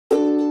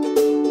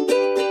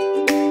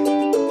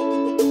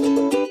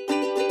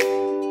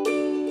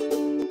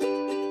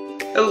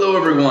Hello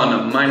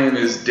everyone, my name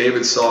is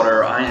David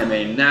Sauter. I am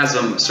a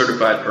NASM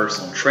certified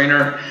personal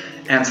trainer,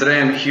 and today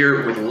I'm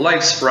here with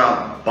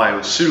LifeSprout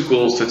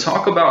Bioceuticals to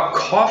talk about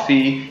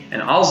coffee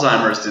and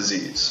Alzheimer's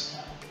disease.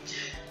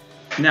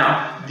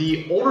 Now,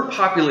 the older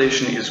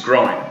population is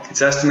growing.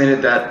 It's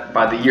estimated that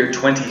by the year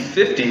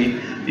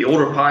 2050, the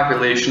older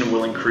population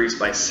will increase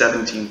by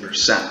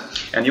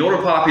 17%. And the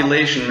older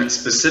population,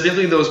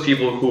 specifically those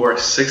people who are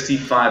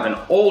 65 and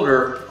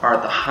older, are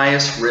at the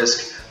highest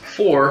risk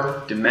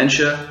for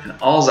dementia and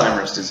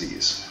Alzheimer's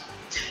disease.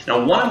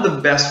 Now, one of the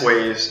best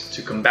ways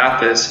to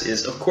combat this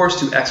is, of course,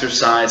 to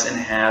exercise and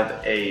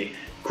have a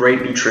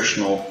great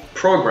nutritional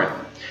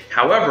program.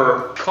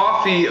 However,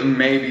 coffee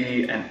may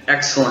be an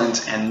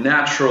excellent and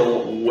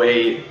natural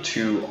way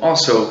to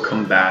also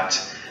combat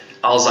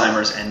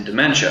Alzheimer's and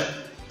dementia.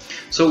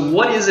 So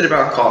what is it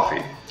about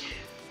coffee?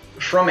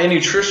 From a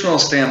nutritional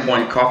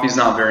standpoint, coffee is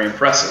not very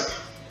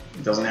impressive.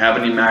 It doesn't have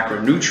any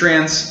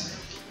macronutrients.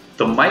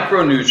 The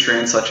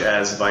micronutrients such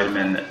as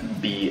vitamin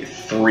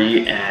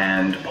B3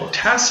 and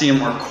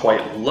potassium are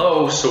quite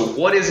low. So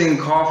what is in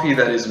coffee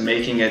that is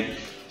making it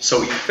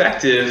so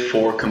effective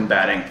for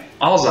combating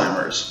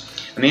Alzheimer's?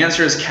 And the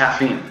answer is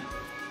caffeine.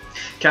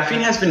 Caffeine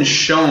has been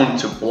shown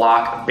to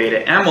block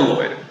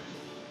beta-amyloid.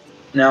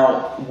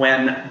 Now,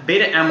 when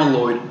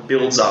beta-amyloid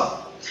builds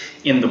up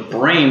in the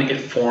brain, it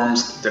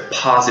forms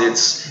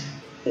deposits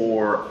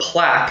or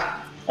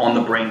plaque on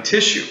the brain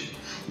tissue.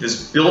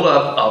 This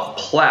buildup of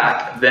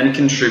plaque then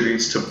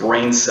contributes to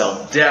brain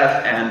cell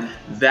death, and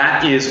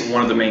that is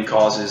one of the main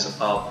causes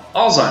of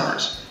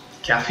Alzheimer's.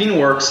 Caffeine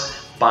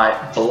works by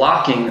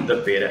blocking the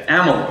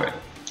beta-amyloid.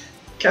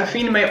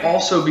 Caffeine may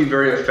also be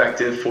very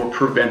effective for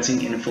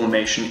preventing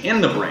inflammation in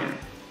the brain.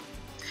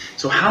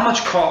 So how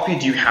much coffee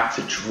do you have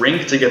to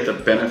drink to get the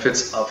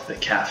benefits of the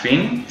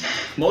caffeine?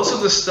 Most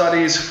of the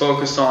studies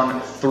focused on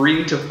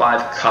 3 to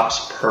 5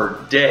 cups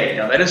per day.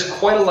 Now that is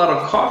quite a lot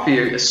of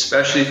coffee,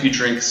 especially if you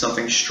drink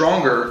something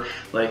stronger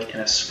like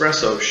an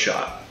espresso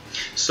shot.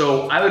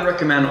 So I would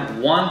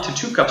recommend 1 to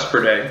 2 cups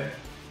per day.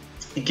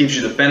 It gives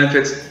you the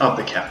benefits of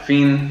the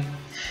caffeine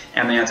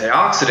and the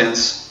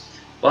antioxidants,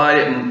 but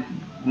it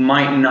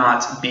might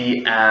not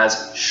be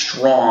as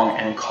strong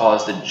and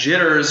cause the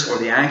jitters or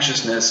the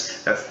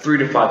anxiousness that 3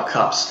 to 5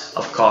 cups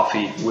of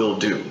coffee will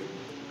do.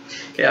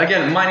 Okay,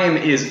 again, my name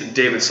is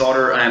David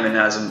Sauter. I am a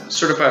NASM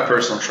certified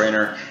personal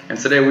trainer, and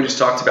today we just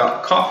talked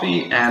about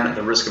coffee and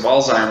the risk of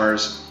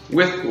Alzheimer's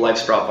with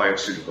LifeSprout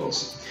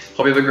Bioceuticals.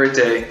 Hope you have a great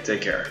day.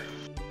 Take care.